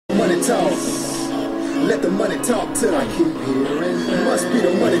talk. Let the money talk till I keep hearing. It must be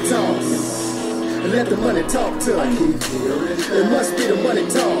the money talk. Let the money talk till I keep hearing. It must be the money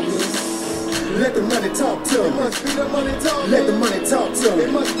talk. Let the money talk to me. It must be the money talk. Let the money talk to me.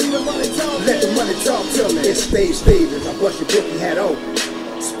 It must be the money talk. Let the money talk to me. It's Steve Stevens. I bust your bookie hat open.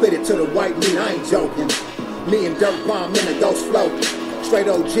 Spit it to the white meat. I ain't joking. Me and Dirk Bomb in a ghost float. Straight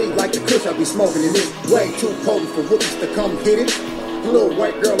OG like the kush I be smoking. And it's way too potent for rookies to come hit it. Little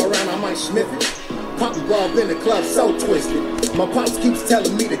white girl around, I might sniff it. Poppin' ball in the club so twisted. My pops keeps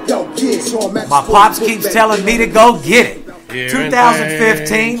telling me to go get it. So my pops keeps telling me to go get it.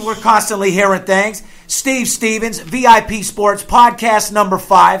 2015, we're constantly hearing things. Steve Stevens, VIP Sports, podcast number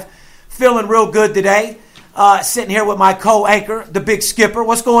 5. Feeling real good today. Sitting here with my co-anchor, the big Skipper.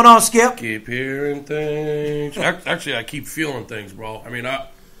 What's going on, Skip? Keep hearing things. Actually, I keep feeling things, bro. I mean,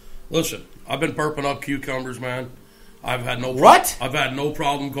 listen, I've been burping up cucumbers, man. I've had no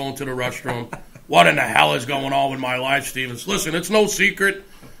problem going to the restroom. What in the hell is going on with my life, Stevens? Listen, it's no secret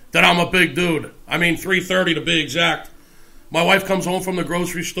that I'm a big dude. I mean, 330 to be exact. My wife comes home from the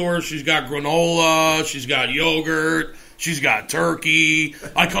grocery store. She's got granola. She's got yogurt. She's got turkey.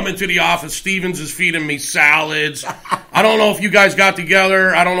 I come into the office. Stevens is feeding me salads. I don't know if you guys got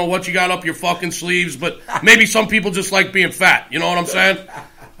together. I don't know what you got up your fucking sleeves, but maybe some people just like being fat. You know what I'm saying?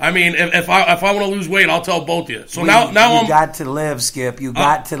 I mean, if I want to lose weight, I'll tell both of you. So now I'm got to live, Skip. You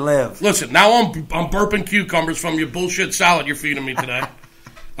got to live. Listen, now I'm burping cucumbers from your bullshit salad you're feeding me today.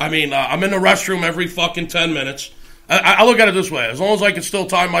 I mean, I'm in the restroom every fucking 10 minutes. I look at it this way: as long as I can still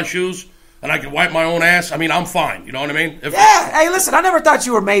tie my shoes and I can wipe my own ass, I mean, I'm fine. You know what I mean? Hey, listen, I never thought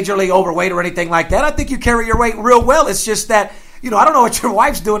you were majorly overweight or anything like that. I think you carry your weight real well. It's just that, I don't know what your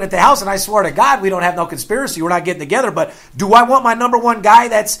wife's doing at the house, and I swear to God, we don't have no conspiracy. We're not getting together. But do I want my number one guy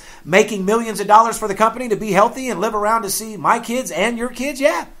that's making millions of dollars for the company to be healthy and live around to see my kids and your kids?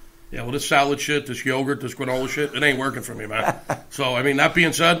 Yeah. Yeah, well, this salad shit, this yogurt, this granola shit, it ain't working for me, man. So, I mean, that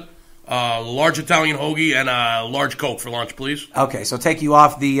being said, large Italian hoagie and a large Coke for lunch, please. Okay, so take you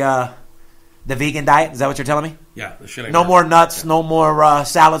off the vegan diet? Is that what you're telling me? Yeah, the shit ain't No more nuts, no more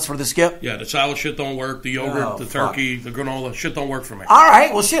salads for the Skip? Yeah, the salad shit don't work. The yogurt, the turkey, the granola, shit don't work for me. All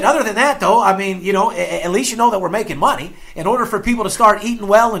right, well, shit, other than that, though, I mean, at least you know that we're making money. In order for people to start eating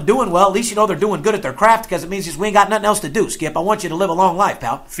well and doing well, at least you know they're doing good at their craft because it means just we ain't got nothing else to do, Skip. I want you to live a long life,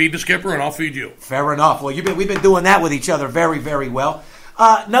 pal. Feed the Skipper and I'll feed you. Fair enough. Well, we've been doing that with each other very, very well.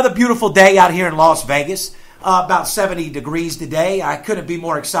 Another beautiful day out here in Las Vegas. About 70 degrees today. I couldn't be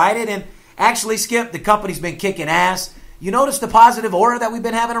more excited. And actually, Skip, the company's been kicking ass. You notice the positive aura that we've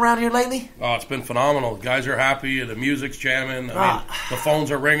been having around here lately? Oh, it's been phenomenal. The guys are happy. The music's jamming. I mean, the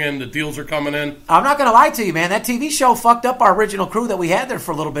phones are ringing. The deals are coming in. I'm not going to lie to you, man. That TV show fucked up our original crew that we had there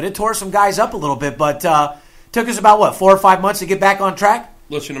for a little bit. It tore some guys up a little bit, but took us about, 4 or 5 months to get back on track?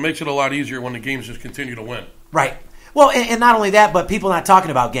 Listen, it makes it a lot easier when the games just continue to win. Right. Well, and not only that, but people not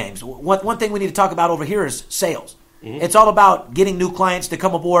talking about games. One thing we need to talk about over here is sales. Mm-hmm. It's all about getting new clients to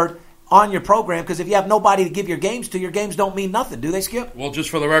come aboard on your program, because if you have nobody to give your games to, your games don't mean nothing, do they, Skip? Well, just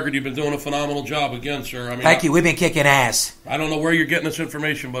for the record, you've been doing a phenomenal job again, sir. I mean, Thank you. We've been kicking ass. I don't know where you're getting this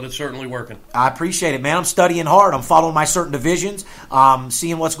information, but it's certainly working. I appreciate it, man. I'm studying hard. I'm following my certain divisions,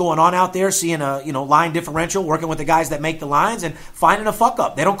 seeing what's going on out there, seeing a line differential, working with the guys that make the lines, and finding a fuck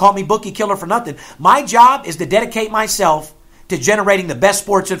up. They don't call me bookie killer for nothing. My job is to dedicate myself to generating the best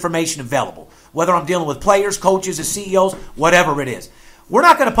sports information available, whether I'm dealing with players, coaches, or CEOs, whatever it is. We're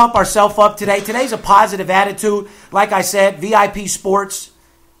not going to pump ourselves up today. Today's a positive attitude. Like I said, VIP Sports,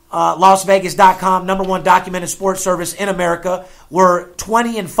 LasVegas.com, number one documented sports service in America. We're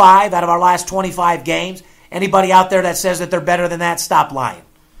 20-5 out of our last 25 games. Anybody out there that says that they're better than that, stop lying.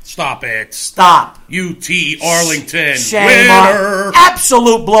 Stop it. Stop. UT Arlington. Shame on.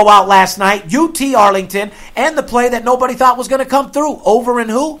 Absolute blowout last night. UT Arlington, and the play that nobody thought was going to come through. Over in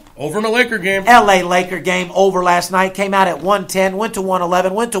who? Over in the Laker game. LA Laker game over last night. Came out at 110, went to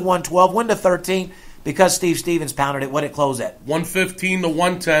 111, went to 112, went to 13 because Steve Stevens pounded it. What did it close at? 115 to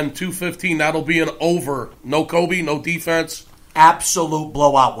 110, 215. That'll be an over. No Kobe, no defense. Absolute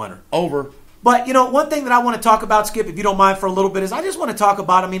blowout winner. Over. But, one thing that I want to talk about, Skip, if you don't mind for a little bit, is I just want to talk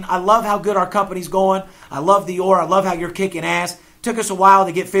about, I love how good our company's going. I love the aura. I love how you're kicking ass. Took us a while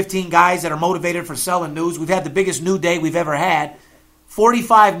to get 15 guys that are motivated for selling news. We've had the biggest new day we've ever had.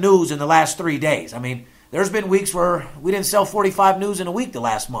 45 news in the last 3 days. There's been weeks where we didn't sell 45 news in a week the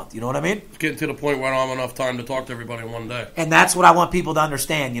last month. You know what I mean? It's getting to the point where I don't have enough time to talk to everybody in one day. And that's what I want people to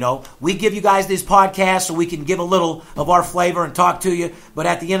understand, We give you guys this podcast so we can give a little of our flavor and talk to you. But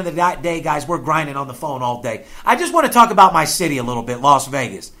at the end of the day, guys, we're grinding on the phone all day. I just want to talk about my city a little bit, Las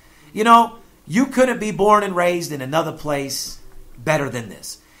Vegas. You couldn't be born and raised in another place better than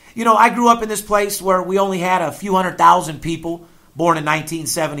this. I grew up in this place where we only had a few 100,000 people born in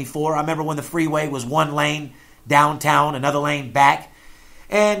 1974. I remember when the freeway was one lane downtown, another lane back.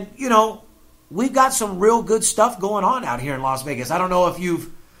 And, we've got some real good stuff going on out here in Las Vegas. I don't know if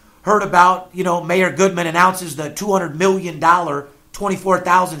you've heard about, Mayor Goodman announces the $200 million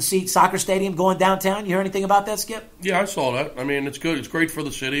 24,000-seat soccer stadium going downtown. You hear anything about that, Skip? Yeah, I saw that. I mean, it's good. It's great for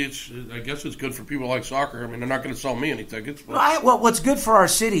the city. I guess it's good for people like soccer. I mean, they're not going to sell me any tickets. Well, what's good for our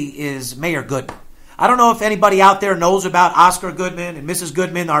city is Mayor Goodman. I don't know if anybody out there knows about Oscar Goodman and Mrs.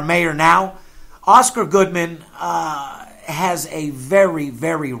 Goodman, our mayor now. Oscar Goodman has a very,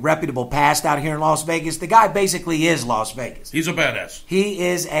 very reputable past out here in Las Vegas. The guy basically is Las Vegas. He's a badass. He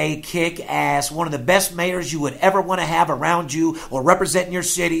is a kick-ass, one of the best mayors you would ever want to have around you or representing your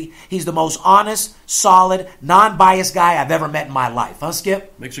city. He's the most honest, solid, non-biased guy I've ever met in my life. Huh,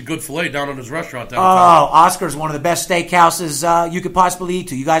 Skip? Makes a good filet down at his restaurant downtown. Oh, Oscar's one of the best steakhouses you could possibly eat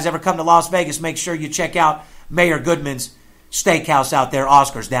to. You guys ever come to Las Vegas, make sure you check out Mayor Goodman's steakhouse out there,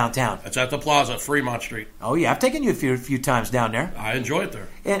 Oscar's downtown. It's at the Plaza, Fremont Street. Oh, yeah. I've taken you a few times down there. I enjoy it there.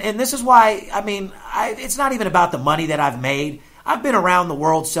 And this is why, it's not even about the money that I've made. I've been around the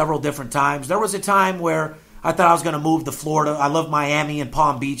world several different times. There was a time where I thought I was going to move to Florida. I love Miami and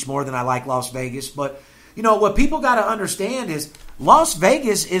Palm Beach more than I like Las Vegas. But, what people got to understand is Las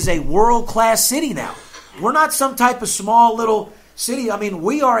Vegas is a world-class city now. We're not some type of small little city.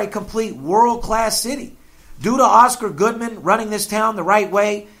 We are a complete world-class city. Due to Oscar Goodman running this town the right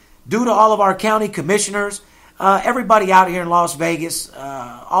way, due to all of our county commissioners, everybody out here in Las Vegas,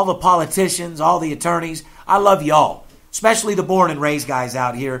 all the politicians, all the attorneys, I love y'all, especially the born and raised guys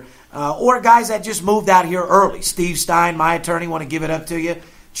out here, or guys that just moved out here early. Steve Stein, my attorney, want to give it up to you.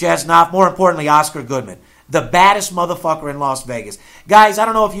 Chesnoff, more importantly, Oscar Goodman, the baddest motherfucker in Las Vegas. Guys, I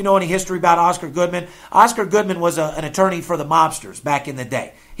don't know if you know any history about Oscar Goodman. Oscar Goodman was an attorney for the mobsters back in the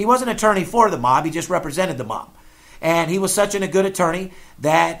day. He wasn't an attorney for the mob. He just represented the mob. And he was such a good attorney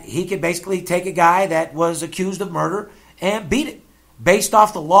that he could basically take a guy that was accused of murder and beat it based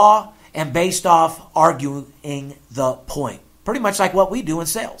off the law and based off arguing the point. Pretty much like what we do in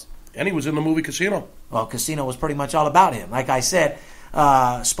sales. And he was in the movie Casino. Well, Casino was pretty much all about him. Like I said,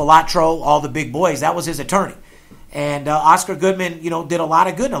 Spilatro, all the big boys, that was his attorney. And Oscar Goodman, did a lot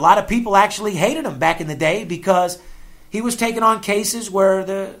of good. And a lot of people actually hated him back in the day because he was taking on cases where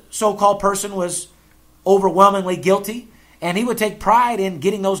the so-called person was overwhelmingly guilty, and he would take pride in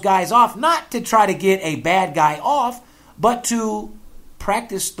getting those guys off, not to try to get a bad guy off, but to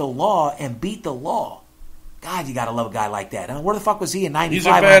practice the law and beat the law. God, you got to love a guy like that. Huh? Where the fuck was he in 95? He's a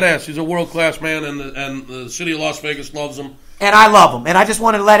badass. He's a world-class man, and the city of Las Vegas loves him. And I love him. And I just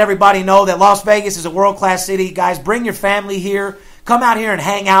wanted to let everybody know that Las Vegas is a world-class city. Guys, bring your family here. Come out here and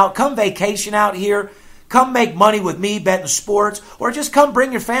hang out. Come vacation out here. Come make money with me betting sports, or just come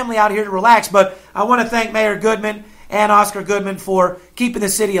bring your family out here to relax. But I want to thank Mayor Goodman and Oscar Goodman for keeping the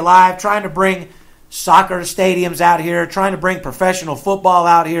city alive, trying to bring soccer stadiums out here, trying to bring professional football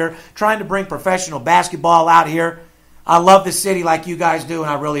out here, trying to bring professional basketball out here. I love the city like you guys do, and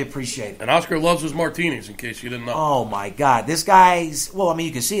I really appreciate it. And Oscar loves his martinis, in case you didn't know. Oh, my God. This guy's,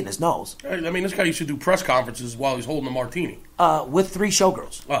 you can see it in his nose. This guy used to do press conferences while he's holding a martini. With 3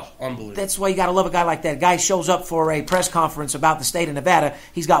 showgirls. Oh, unbelievable. That's why you got to love a guy like that. Guy shows up for a press conference about the state of Nevada.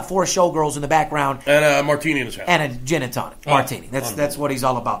 He's got 4 showgirls in the background. And a martini in his hand. And a gin and tonic. Martini. That's what he's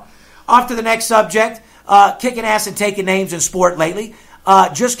all about. Off to the next subject. Kicking ass and taking names in sport lately.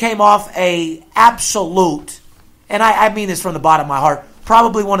 Just came off a absolute... And I mean this from the bottom of my heart.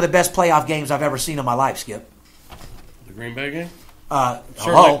 Probably one of the best playoff games I've ever seen in my life, Skip. The Green Bay game?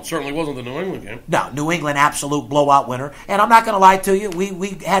 Certainly wasn't the New England game. No, New England absolute blowout winner. And I'm not going to lie to you. We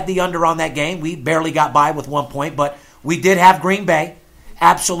had the under on that game. We barely got by with 1 point. But we did have Green Bay.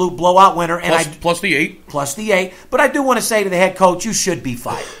 Absolute blowout winner. And plus the 8. Plus the 8. But I do want to say to the head coach, you should be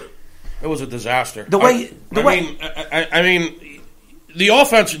fired. It was a disaster. I mean, the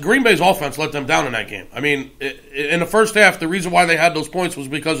offense, Green Bay's offense let them down in that game. In the first half, the reason why they had those points was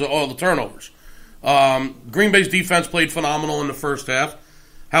because of all the turnovers. Green Bay's defense played phenomenal in the first half.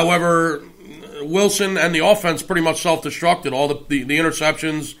 However, Wilson and the offense pretty much self-destructed. All the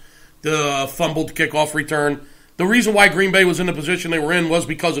interceptions, the fumbled kickoff return. The reason why Green Bay was in the position they were in was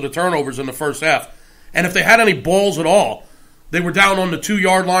because of the turnovers in the first half. And if they had any balls at all, they were down on the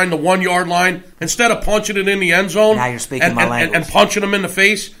 2-yard line, the 1-yard line. Instead of punching it in the end zone now you're speaking my language. And punching them in the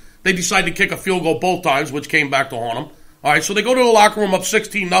face, they decided to kick a field goal both times, which came back to haunt them. All right, so they go to the locker room up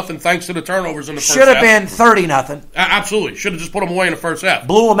 16-0 thanks to the turnovers in the first half. Should have been 30-0. Absolutely. Should have just put them away in the first half.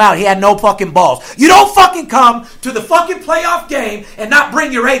 Blew him out. He had no fucking balls. You don't fucking come to the fucking playoff game and not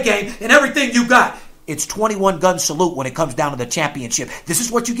bring your A game and everything you got. It's 21 gun salute when it comes down to the championship. This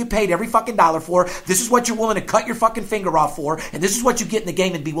is what you get paid every fucking dollar for. This is what you're willing to cut your fucking finger off for. And this is what you get in the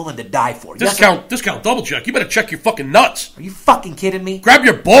game and be willing to die for. Discount, double check. You better check your fucking nuts. Are you fucking kidding me? Grab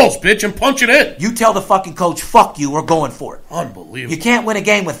your balls, bitch, and punch it in. You tell the fucking coach, fuck you, we're going for it. Unbelievable. You can't win a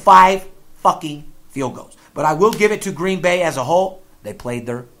game with 5 fucking field goals. But I will give it to Green Bay as a whole. They played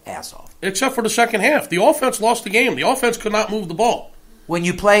their ass off. Except for the second half. The offense lost the game. The offense could not move the ball. When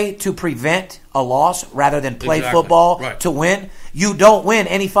you play to prevent a loss rather than play football to win, you don't win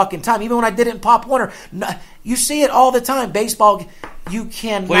any fucking time. Even when I did it in Pop Warner, you see it all the time. Baseball, you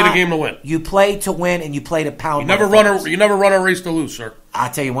cannot play the game to win. You play to win, and you play to pound. You never run a race to lose, sir. I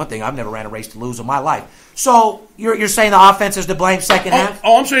tell you one thing: I've never ran a race to lose in my life. So you're saying the offense is to blame second half?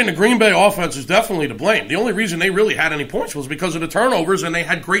 Oh, I'm saying the Green Bay offense is definitely to blame. The only reason they really had any points was because of the turnovers, and they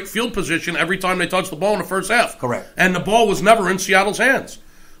had great field position every time they touched the ball in the first half. Correct. And the ball was never in Seattle's hands.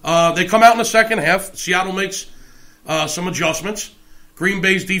 They come out in the second half. Seattle makes some adjustments. Green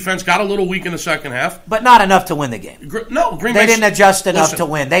Bay's defense got a little weak in the second half, but not enough to win the game. Green Bay didn't adjust enough to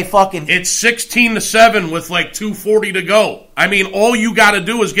win. They fucking it's 16-7 with like 2:40 to go. I mean, all you got to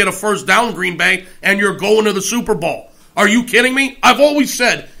do is get a first down, Green Bay, and you're going to the Super Bowl. Are you kidding me? I've always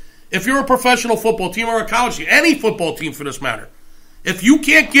said, if you're a professional football team or a college team, any football team for this matter, if you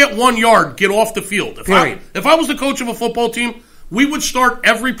can't get 1 yard, get off the field. If I was the coach of a football team, we would start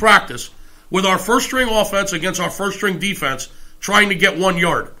every practice with our first-string offense against our first-string defense trying to get 1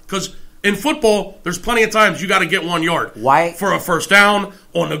 yard. Because in football, there's plenty of times you got to get 1 yard. Why? For a first down,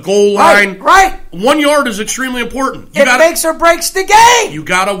 on the goal line. Right. 1 yard is extremely important. It makes or breaks the game. You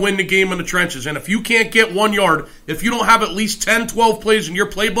got to win the game in the trenches. And if you can't get 1 yard, if you don't have at least 10, 12 plays in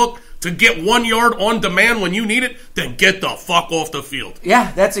your playbook to get 1 yard on demand when you need it, then get the fuck off the field.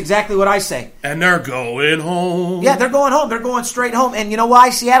 Yeah, that's exactly what I say. And they're going home. Yeah, they're going home. They're going straight home. And you know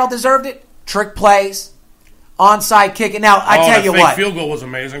why Seattle deserved it? Trick plays. Onside kicking. Now, I tell you what. The field goal was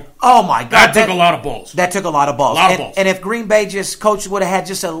amazing. Oh, my God. That took a lot of balls. That took a lot of balls. And if Green Bay coach would have had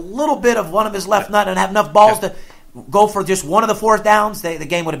just a little bit of one of his left nut and have enough balls to go for just one of the fourth downs, the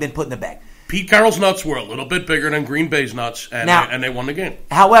game would have been put in the bag. Pete Carroll's nuts were a little bit bigger than Green Bay's nuts, and they won the game.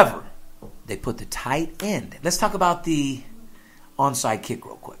 However, they put the tight end. Let's talk about the onside kick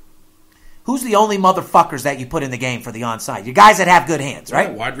real quick. Who's the only motherfuckers that you put in the game for the onside? You guys that have good hands, right?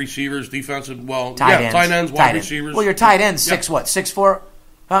 Yeah, wide receivers, defensive, tight ends, wide receivers. Well, your tight end's 6'4"?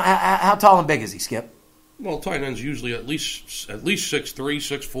 How tall and big is he, Skip? Well, tight end's usually at least 6'3",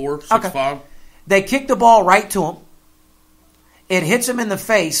 6'4", 6'5". They kick the ball right to him. It hits him in the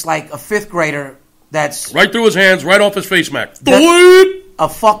face like a fifth grader that's... Right through his hands, right off his face, Mac. A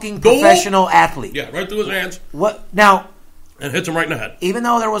fucking professional athlete. Yeah, right through his hands. What now... And hits him right in the head. Even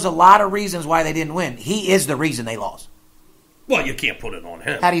though there was a lot of reasons why they didn't win, he is the reason they lost. Well, you can't put it on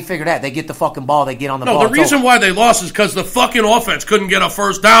him. How do you figure that? They get the fucking ball, they get on the ball. No, the reason why they lost is because the fucking offense couldn't get a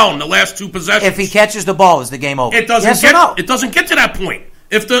first down the last 2 possessions. If he catches the ball, is the game over? It doesn't get to that point.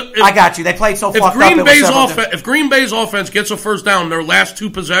 I got you. They played so fucked up. If Green Bay's offense gets a first down in their last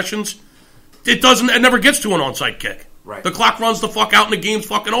 2 possessions, it never gets to an onside kick. Right. The clock runs the fuck out and the game's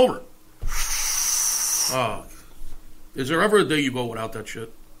fucking over. Is there ever a day you go without that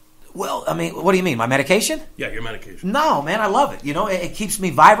shit? Well, I mean, what do you mean? My medication? Yeah, your medication. No, man, I love it. You know, it keeps me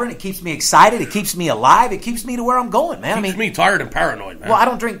vibrant. It keeps me excited. It keeps me alive. It keeps me to where I'm going, man. It keeps me tired and paranoid, man. Well, I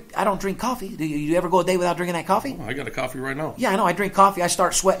don't drink coffee. Do you ever go a day without drinking that coffee? Oh, I got a coffee right now. Yeah, I know. I drink coffee. I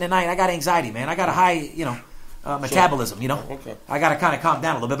start sweating at night. I got anxiety, man. I got a high, metabolism, Okay. I got to kind of calm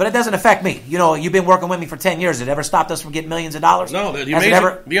down a little bit. But it doesn't affect me. You know, you've been working with me for 10 years. Has it ever stopped us from getting millions of dollars? No.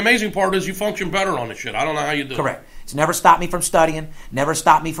 The amazing part is you function better on this shit. I don't know how you do it. Correct. It's never stopped me from studying. Never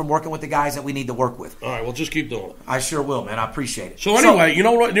stopped me from working with the guys that we need to work with. All right, well, just keep doing it. I sure will, man. I appreciate it. So anyway, you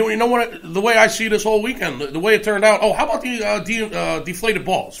know what? The way I see this whole weekend, the way it turned out. Oh, how about the deflated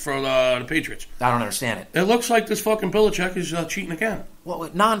balls for the Patriots? I don't understand it. It looks like this fucking Belichick is cheating again.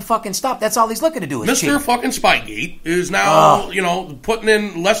 Well, non-fucking stop. That's all he's looking to do is cheat. Mr. fucking Spygate is now, putting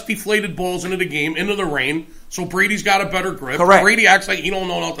in less deflated balls into the game, into the rain, so Brady's got a better grip. Correct. Brady acts like he don't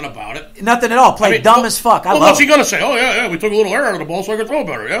know nothing about it. Nothing at all. Dumb as fuck. What's he going to say? Oh, yeah, we took a little air out of the ball so I could throw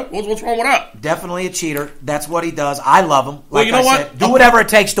better, yeah? What's wrong with that? Definitely a cheater. That's what he does. I love him. Well, you know what? Do whatever it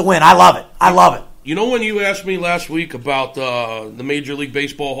takes to win. I love it. I love it. You know when you asked me last week about the Major League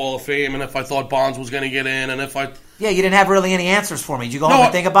Baseball Hall of Fame and if I thought Bonds was going to get in and if I... Yeah, you didn't have really any answers for me. Did you go home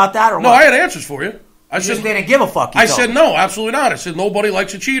and think about that or what? No, I had answers for you. I just didn't give a fuck. I said no, absolutely not. I said nobody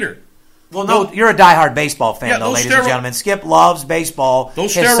likes a cheater. Well, no, you're a diehard baseball fan, though, ladies and gentlemen. Skip loves baseball.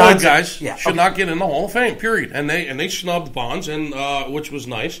 Those steroid guys should not get in the Hall of Fame, period. And they snubbed Bonds, and which was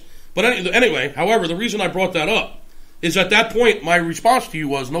nice. But anyway, however, the reason I brought that up is at that point, my response to you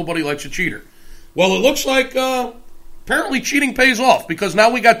was nobody likes a cheater. Well, it looks like apparently cheating pays off because now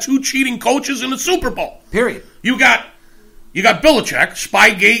we got 2 cheating coaches in the Super Bowl. Period. You got Belichick,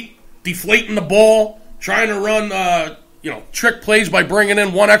 Spygate, deflating the ball, trying to run trick plays by bringing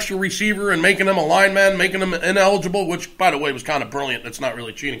in one extra receiver and making him a lineman, making him ineligible, which, by the way, was kind of brilliant. That's not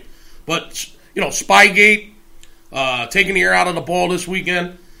really cheating. But, Spygate, taking the air out of the ball this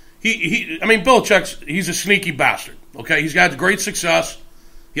weekend. Belichick's a sneaky bastard, okay? He's got great success.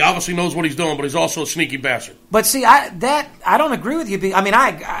 He obviously knows what he's doing, but he's also a sneaky bastard. But see, I don't agree with you. I mean,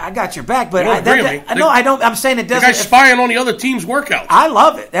 I got your back, but you don't agree with me. No, I don't. I'm saying it doesn't. The guy's spying on the other team's workouts. I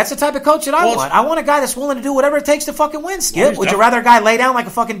love it. That's the type of coach that I want. I want a guy that's willing to do whatever it takes to fucking win. Skip, Well, would you rather a guy lay down like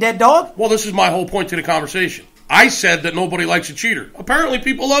a fucking dead dog? Well, this is my whole point to the conversation. I said that nobody likes a cheater. Apparently,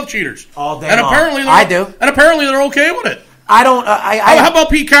 people love cheaters. All day and long. apparently, I do. And apparently, they're okay with it. I don't. How about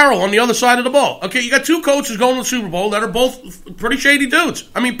Pete Carroll on the other side of the ball? Okay, you got 2 coaches going to the Super Bowl that are both pretty shady dudes.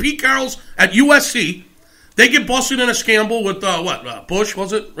 I mean, Pete Carroll's at USC. They get busted in a scandal with, Bush,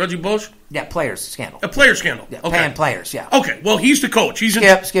 was it? Reggie Bush? Yeah, players scandal. A player scandal. Yeah, okay. paying players, yeah. Okay, well, he's the coach.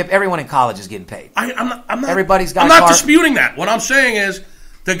 Skip, everyone in college is getting paid. I'm not. Everybody's got I'm not disputing that. What I'm saying is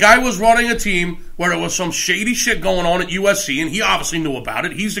the guy was running a team where there was some shady shit going on at USC, and he obviously knew about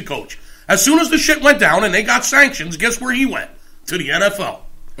it. He's the coach. As soon as the shit went down and they got sanctions, guess where he went? To the NFL.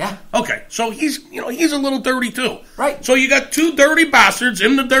 Yeah. Okay, so he's a little dirty too. Right. So you got 2 dirty bastards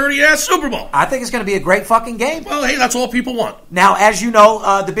in the dirty-ass Super Bowl. I think it's going to be a great fucking game. Well, hey, that's all people want. Now, as you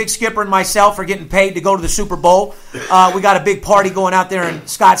know, the Big Skipper and myself are getting paid to go to the Super Bowl. We got a big party going out there in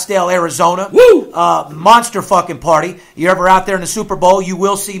Scottsdale, Arizona. Woo! Monster fucking party. You're ever out there in the Super Bowl, you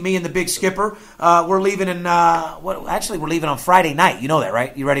will see me and the Big Skipper. We're leaving we're leaving on Friday night. You know that,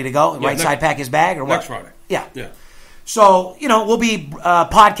 right? You ready to go? Right side pack his bag or what? Next Friday. Yeah. Yeah. So, we'll be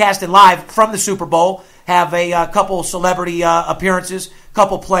podcasting live from the Super Bowl, have a couple celebrity appearances,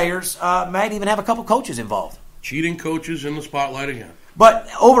 couple players, might even have a couple coaches involved. Cheating coaches in the spotlight again. But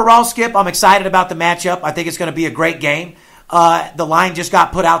overall, Skip, I'm excited about the matchup. I think it's going to be a great game. The line just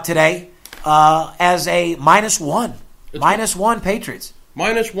got put out today as a -1. -1 Patriots.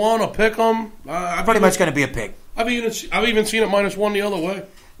 -1, a pick 'em. Pretty much going to be a pick. I've even seen it -1 the other way.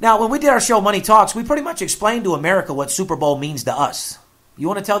 Now, when we did our show Money Talks, we pretty much explained to America what Super Bowl means to us. You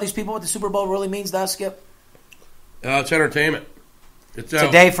want to tell these people what the Super Bowl really means to us, Skip? It's entertainment. It's a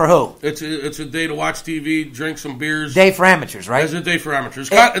day for who? It's a day to watch TV, drink some beers. Day for amateurs, right? It's a day for amateurs.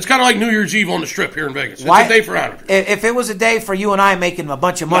 It's kind of like New Year's Eve on the Strip here in Vegas. It's a day for amateurs. If it was a day for you and I making a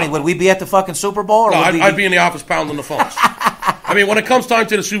bunch of money, would we be at the fucking Super Bowl? Or I'd be in the office pounding the phones. I mean, when it comes time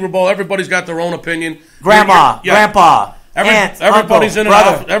to the Super Bowl, everybody's got their own opinion. Grandma, Grandpa, aunt, everybody's uncle, in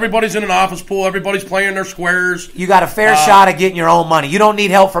brother. Everybody's in an office pool. Everybody's playing their squares. You got a fair shot at getting your own money. You don't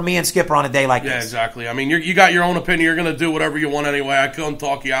need help from me and Skipper on a day like this. Yeah, exactly. I mean, you got your own opinion. You're going to do whatever you want anyway. I couldn't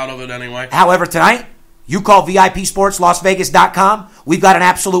talk you out of it anyway. However, tonight, you call VIPSportsLasVegas.com. We've got an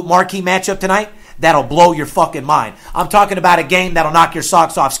absolute marquee matchup tonight that'll blow your fucking mind. I'm talking about a game that'll knock your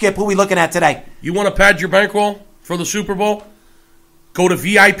socks off. Skip, who are we looking at today? You want to pad your bankroll for the Super Bowl? Go to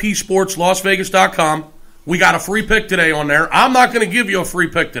VIPSportsLasVegas.com. We got a free pick today on there. I'm not going to give you a free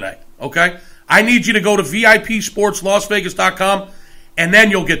pick today, okay? I need you to go to VIPSportsLasVegas.com, and then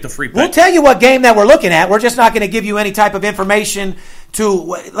you'll get the free pick. We'll tell you what game that we're looking at. We're just not going to give you any type of information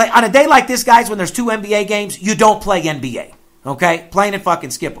on a day like this, guys, when there's 2 NBA games, you don't play NBA, okay? Plain and fucking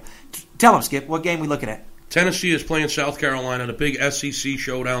Skip. Tell them, Skip, what game we looking at? Tennessee is playing South Carolina, the big SEC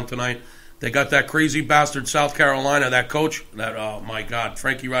showdown tonight. They got that crazy bastard South Carolina, that coach, oh my God,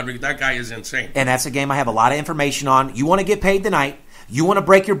 Frankie Rodriguez, that guy is insane. And that's a game I have a lot of information on. You want to get paid tonight. You want to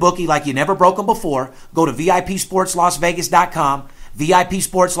break your bookie like you never broke them before. Go to VIPSportsLasVegas.com,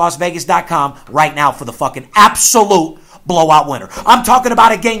 VIPSportsLasVegas.com right now for the fucking absolute blowout winner. I'm talking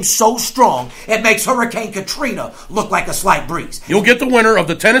about a game so strong, it makes Hurricane Katrina look like a slight breeze. You'll get the winner of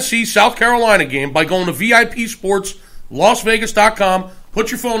the Tennessee-South Carolina game by going to VIPSportsLasVegas.com. Put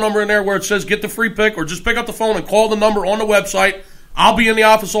your phone number in there where it says get the free pick, or just pick up the phone and call the number on the website. I'll be in the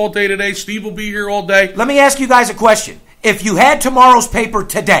office all day today. Steve will be here all day. Let me ask you guys a question. If you had tomorrow's paper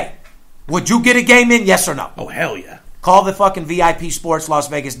today, would you get a game in, yes or no? Oh, hell yeah. Call the fucking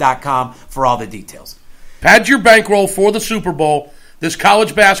VIPSportsLasVegas.com for all the details. Pad your bankroll for the Super Bowl. This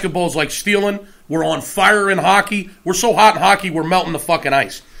college basketball is like stealing. We're on fire in hockey. We're so hot in hockey, we're melting the fucking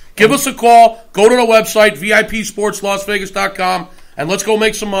ice. Give us a call. Go to the website, VIPSportsLasVegas.com. And let's go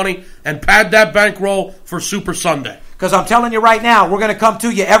make some money and pad that bankroll for Super Sunday. Because I'm telling you right now, we're going to come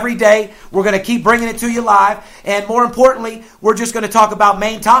to you every day. We're going to keep bringing it to you live. And more importantly, we're just going to talk about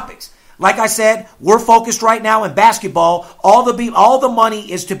main topics. Like I said, we're focused right now in basketball. All the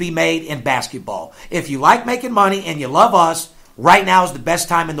money is to be made in basketball. If you like making money and you love us, Right now is the best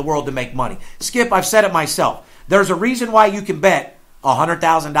time in the world to make money. Skip, I've said it myself. There's a reason why you can bet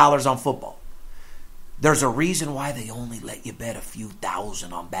 $100,000 on football. There's a reason why they only let you bet a few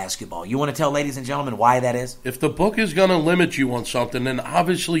thousand on basketball. You want to tell, ladies and gentlemen, why that is? If the book is going to limit you on something, then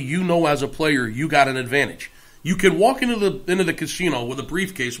obviously you know as a player you got an advantage. You can walk into the casino with a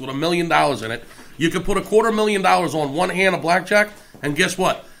briefcase with $1 million in it. You can put $250,000 on one hand of blackjack, and guess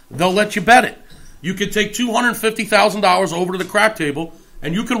what? They'll let you bet it. You can take $250,000 over to the crap table,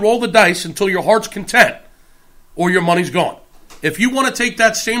 and you can roll the dice until your heart's content, or your money's gone. If you want to take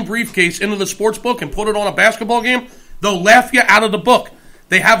that same briefcase into the sports book and put it on a basketball game, they'll laugh you out of the book.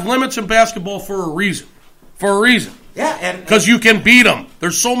 They have limits in basketball for a reason. Yeah, because you can beat them.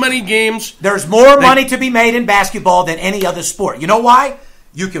 There's so many games. There's more money to be made in basketball than any other sport. You know why?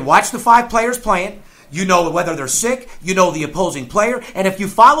 You can watch the 5 players playing. You know whether they're sick. You know the opposing player. And if you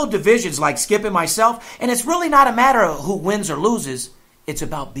follow divisions like Skip and myself, and it's really not a matter of who wins or loses. It's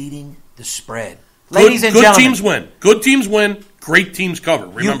about beating the spread. Ladies and gentlemen. Good teams win. Good teams win. Great teams cover.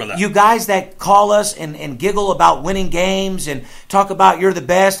 Remember that. You guys that call us and giggle about winning games and talk about you're the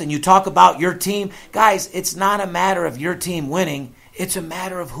best and you talk about your team. Guys, it's not a matter of your team winning. It's a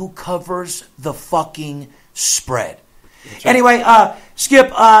matter of who covers the fucking spread. Right. Anyway,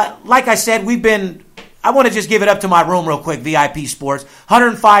 Skip, like I said, I want to just give it up to my room real quick, VIP Sports.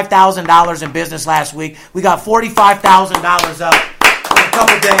 $105,000 in business last week. We got $45,000 up in a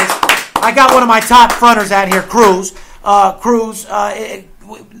couple days. I got one of my top fronters out here, Cruz. Cruz,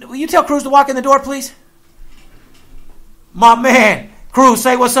 will you tell Cruz to walk in the door, please? My man. Cruz,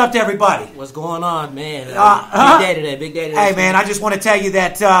 say what's up to everybody. What's going on, man? Big day today. Hey, man, I just want to tell you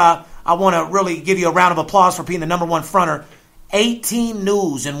that I want to really give you a round of applause for being the number one fronter. 18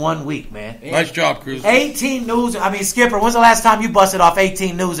 news in 1 week, man. Nice job, Cruz. 18 news. I mean, Skipper, when's the last time you busted off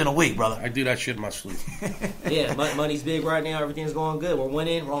 18 news in a week, brother? I do that shit in my sleep. Yeah, money's big right now. Everything's going good. We're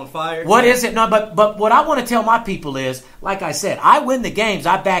winning. We're on fire. What is it? No, but what I want to tell my people is, like I said, I win the games.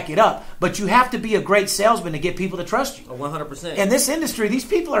 I back it up. But you have to be a great salesman to get people to trust you. 100%. In this industry, these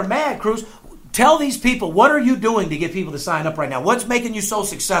people are mad, Cruz. Tell these people, what are you doing to get people to sign up right now? What's making you so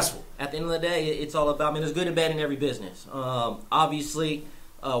successful? At the end of the day, it's all about, there's good and bad in every business. Obviously,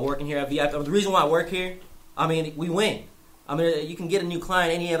 working here at VIP, the reason why I work here, we win. You can get a new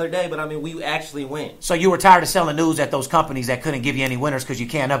client any other day, but we actually win. So you were tired of selling news at those companies that couldn't give you any winners because you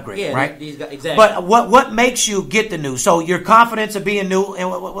can't upgrade, right? These guys, exactly. But what makes you get the news? So your confidence of being new,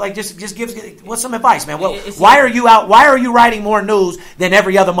 and just give what's some advice, man? Why are you out? Why are you writing more news than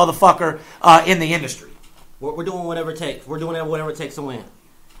every other motherfucker in the industry? We're doing whatever it takes. We're doing whatever it takes to win.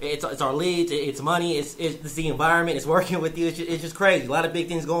 It's our leads, it's money, it's the environment, it's working with you. It's just crazy. A lot of big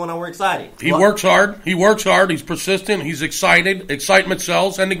things going on. We're excited. He works hard. He's persistent. He's excited. Excitement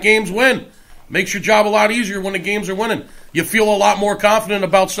sells, and the games win. Makes your job a lot easier when the games are winning. You feel a lot more confident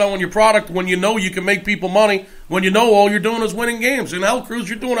about selling your product when you know you can make people money, when you know all you're doing is winning games. And hell, Cruz,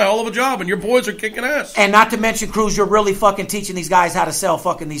 you're doing a hell of a job, and your boys are kicking ass. And not to mention, Cruz, you're really fucking teaching these guys how to sell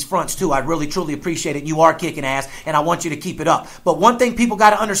fucking these fronts, too. I really, truly appreciate it. You are kicking ass, and I want you to keep it up. But one thing people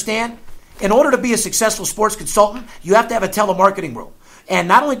got to understand, in order to be a successful sports consultant, you have to have a telemarketing room. And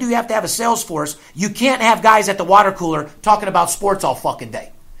not only do you have to have a sales force, you can't have guys at the water cooler talking about sports all fucking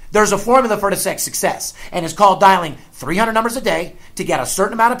day. There's a formula for the success, and it's called dialing 300 numbers a day to get a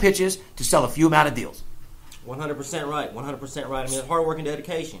certain amount of pitches to sell a few amount of deals. 100% right. 100% right. It's hard work and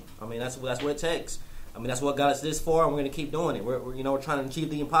dedication. That's what it takes. That's what got us this far, and we're going to keep doing it. We're trying to achieve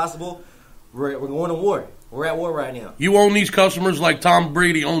the impossible. We're going to war. We're at war right now. You own these customers like Tom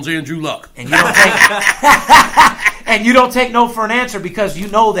Brady owns Andrew Luck. And you don't take you don't take no for an answer, because you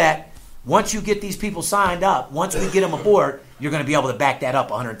know that once you get these people signed up, once we get them aboard, you're going to be able to back that up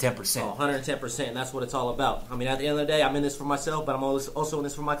 110%. 110%, and that's what it's all about. At the end of the day, I'm in this for myself, but I'm also in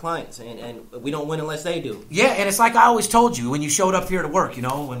this for my clients, and we don't win unless they do. Yeah, and it's like I always told you when you showed up here to work,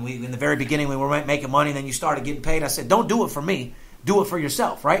 when we in the very beginning we were making money and then you started getting paid, I said, don't do it for me. Do it for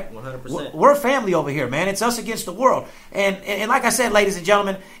yourself, right? 100%. We're a family over here, man. It's us against the world. And like I said, ladies and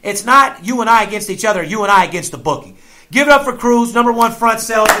gentlemen, it's not you and I against each other, you and I against the bookie. Give it up for Cruz, number one front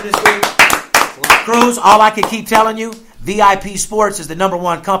salesman this week. Cruz, all I can keep telling you, VIP Sports is the number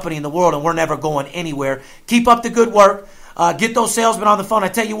one company in the world, and we're never going anywhere. Keep up the good work. Get those salesmen on the phone. I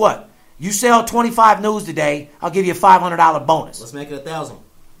tell you what, you sell 25 news today, I'll give you a $500 bonus. Let's make it 1,000.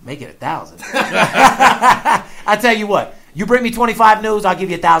 Make it 1,000. I tell you what, you bring me 25 news, I'll give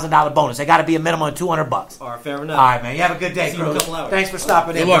you a $1,000 bonus. They got to be a minimum of $200. All right, fair enough. All right, man. You have a good day, Cruz. Thanks for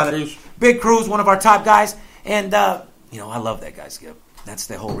stopping in, brother. Cruz. Big Cruz, one of our top guys, and I love that guy, Skip. That's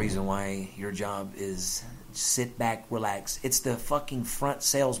the whole reason why your job is sit back, relax. It's the fucking front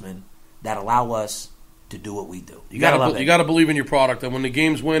salesmen that allow us to do what we do. You gotta believe in your product, and when the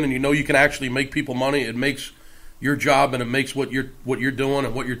games win, and you know you can actually make people money, it makes your job and it makes what you're doing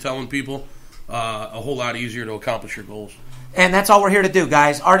and what you're telling people a whole lot easier to accomplish your goals. And that's all we're here to do,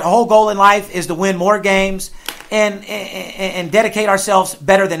 guys. Our whole goal in life is to win more games and dedicate ourselves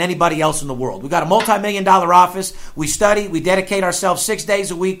better than anybody else in the world. We've got a multi-million-dollar office. We study. We dedicate ourselves 6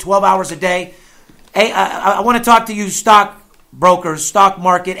 days a week, 12 hours a day. Hey, I want to talk to you stock brokers, stock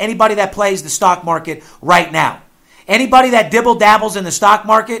market, anybody that plays the stock market right now. Anybody that dibble-dabbles in the stock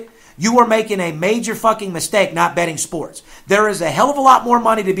market, you are making a major fucking mistake not betting sports. There is a hell of a lot more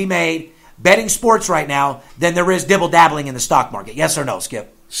money to be made betting sports right now than there is dibble-dabbling in the stock market. Yes or no,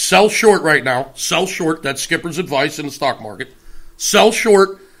 Skip? Sell short right now. Sell short. That's Skipper's advice in the stock market. Sell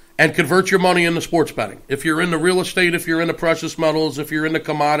short and convert your money into sports betting. If you're into real estate, if you're into precious metals, if you're into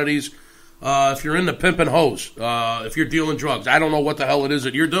commodities, if you're into pimp and hose, if you're dealing drugs, I don't know what the hell it is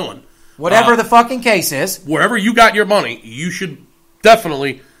that you're doing. Whatever the fucking case is. Wherever you got your money, you should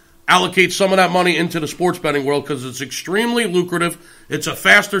definitely allocate some of that money into the sports betting world because it's extremely lucrative. It's a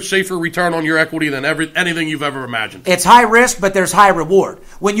faster, safer return on your equity than anything you've ever imagined. It's high risk, but there's high reward.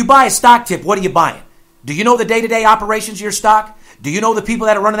 When you buy a stock tip, what are you buying? Do you know the day-to-day operations of your stock? Do you know the people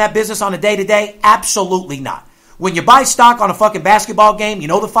that are running that business on a day-to-day? Absolutely not. When you buy stock on a fucking basketball game, you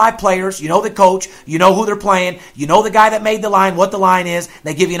know the 5 players, you know the coach, you know who they're playing, you know the guy that made the line, what the line is.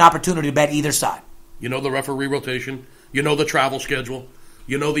 They give you an opportunity to bet either side. You know the referee rotation. You know the travel schedule.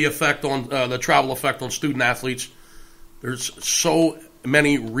 You know the effect on the travel effect on student athletes. There's so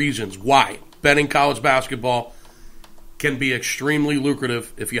many reasons why betting college basketball can be extremely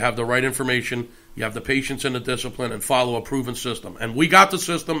lucrative if you have the right information, you have the patience and the discipline, and follow a proven system. And we got the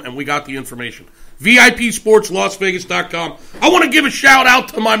system, and we got the information. VIPSportsLasVegas.com. I want to give a shout-out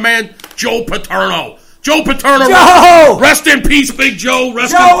to my man, Joe Paterno. Joe Paterno. Joe! Rest in peace, Big Joe.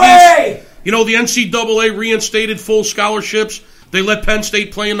 Rest Joey! in peace. You know, the NCAA reinstated full scholarships. They let Penn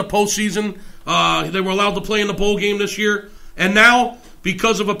State play in the postseason. They were allowed to play in the bowl game this year. And now,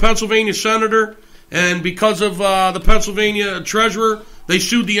 because of a Pennsylvania senator and because of the Pennsylvania treasurer, they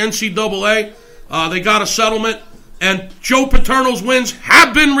sued the NCAA. They got a settlement. And Joe Paterno's wins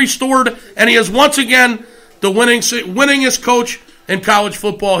have been restored. And he is once again the winningest coach in college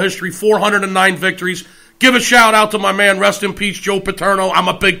football history. 409 victories. Give a shout out to my man, rest in peace, Joe Paterno. I'm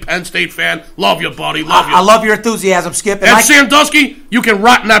a big Penn State fan. Love you, buddy. Love you. I love your enthusiasm, Skip. And Sandusky, you can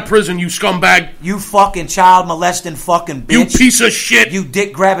rot in that prison, you scumbag. You fucking child molesting fucking bitch. You piece of shit. You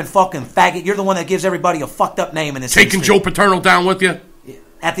dick grabbing fucking faggot. You're the one that gives everybody a fucked up name in this Taking industry. Joe Paterno down with you.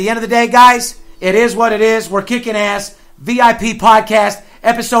 At the end of the day, guys, it is what it is. We're kicking ass. VIP Podcast,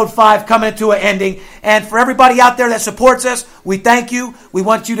 Episode 5 coming to an ending. And for everybody out there that supports us, we thank you. We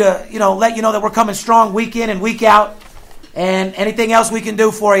want you to, let you know that we're coming strong week in and week out. And anything else we can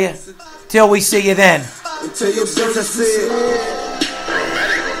do for you till we see you then. Until your church I said.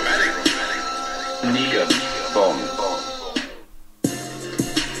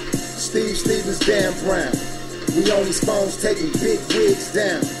 Steve Stevens, Dan Brown. We on these phones taking big wigs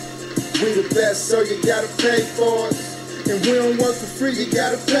down. We the best, so you gotta pay for us. And we don't work for free, you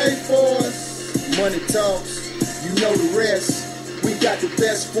gotta pay for us. Money talks, you know the rest. We got the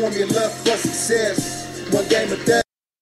best formula for success. One game a day.